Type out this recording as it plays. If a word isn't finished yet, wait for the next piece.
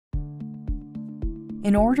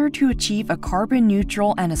In order to achieve a carbon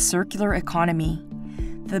neutral and a circular economy,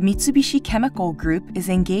 the Mitsubishi Chemical Group is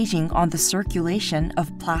engaging on the circulation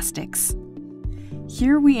of plastics.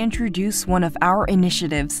 Here we introduce one of our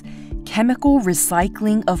initiatives, chemical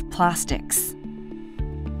recycling of plastics.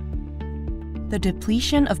 The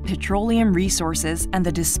depletion of petroleum resources and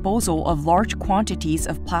the disposal of large quantities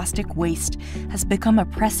of plastic waste has become a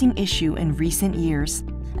pressing issue in recent years.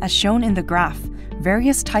 As shown in the graph,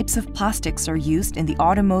 various types of plastics are used in the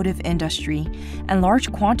automotive industry, and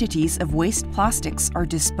large quantities of waste plastics are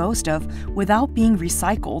disposed of without being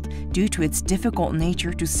recycled due to its difficult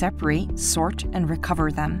nature to separate, sort, and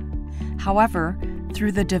recover them. However,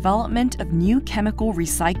 through the development of new chemical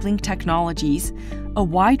recycling technologies, a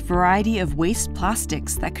wide variety of waste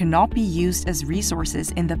plastics that could not be used as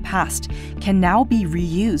resources in the past can now be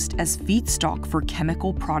reused as feedstock for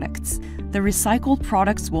chemical products. The recycled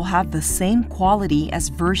products will have the same quality as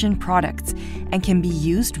virgin products and can be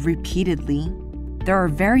used repeatedly. There are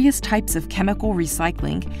various types of chemical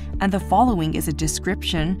recycling, and the following is a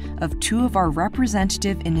description of two of our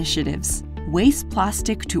representative initiatives: waste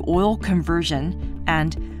plastic to oil conversion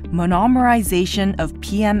and monomerization of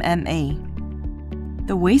PMMA.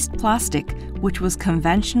 The waste plastic, which was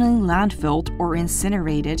conventionally landfilled or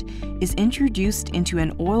incinerated, is introduced into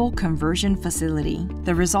an oil conversion facility.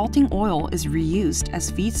 The resulting oil is reused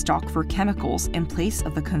as feedstock for chemicals in place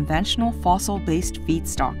of the conventional fossil-based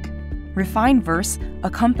feedstock. Refineverse, a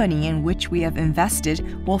company in which we have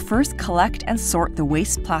invested, will first collect and sort the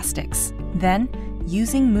waste plastics. Then,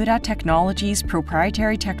 using Muda Technology's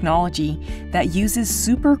proprietary technology that uses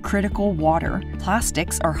supercritical water,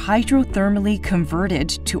 plastics are hydrothermally converted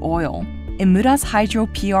to oil. In Muda's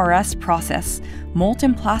Hydro-PRS process,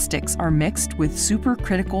 molten plastics are mixed with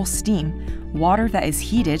supercritical steam, water that is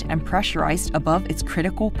heated and pressurized above its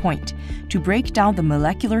critical point, to break down the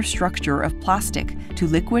molecular structure of plastic to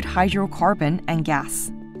liquid hydrocarbon and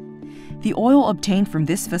gas. The oil obtained from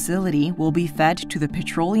this facility will be fed to the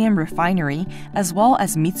petroleum refinery as well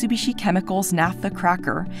as Mitsubishi Chemical's naphtha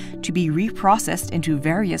cracker to be reprocessed into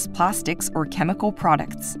various plastics or chemical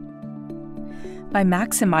products. By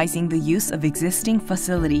maximizing the use of existing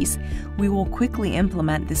facilities, we will quickly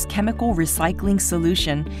implement this chemical recycling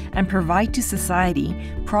solution and provide to society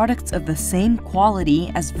products of the same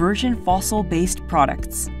quality as virgin fossil-based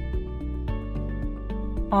products.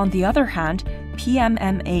 On the other hand,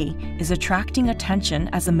 PMMA is attracting attention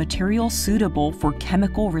as a material suitable for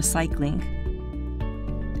chemical recycling.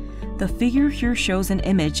 The figure here shows an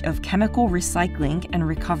image of chemical recycling and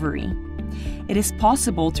recovery. It is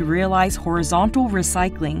possible to realize horizontal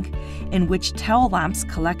recycling, in which tail lamps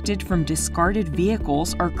collected from discarded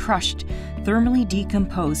vehicles are crushed, thermally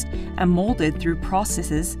decomposed, and molded through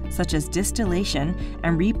processes such as distillation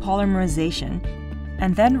and repolymerization,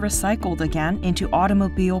 and then recycled again into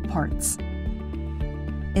automobile parts.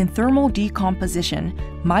 In thermal decomposition,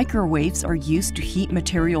 microwaves are used to heat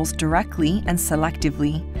materials directly and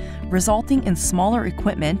selectively, resulting in smaller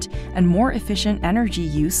equipment and more efficient energy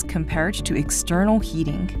use compared to external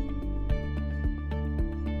heating.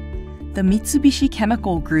 The Mitsubishi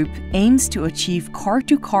Chemical Group aims to achieve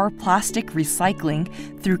car-to-car plastic recycling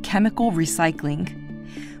through chemical recycling.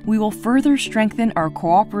 We will further strengthen our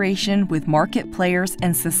cooperation with market players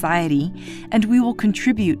and society, and we will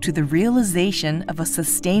contribute to the realization of a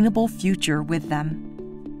sustainable future with them.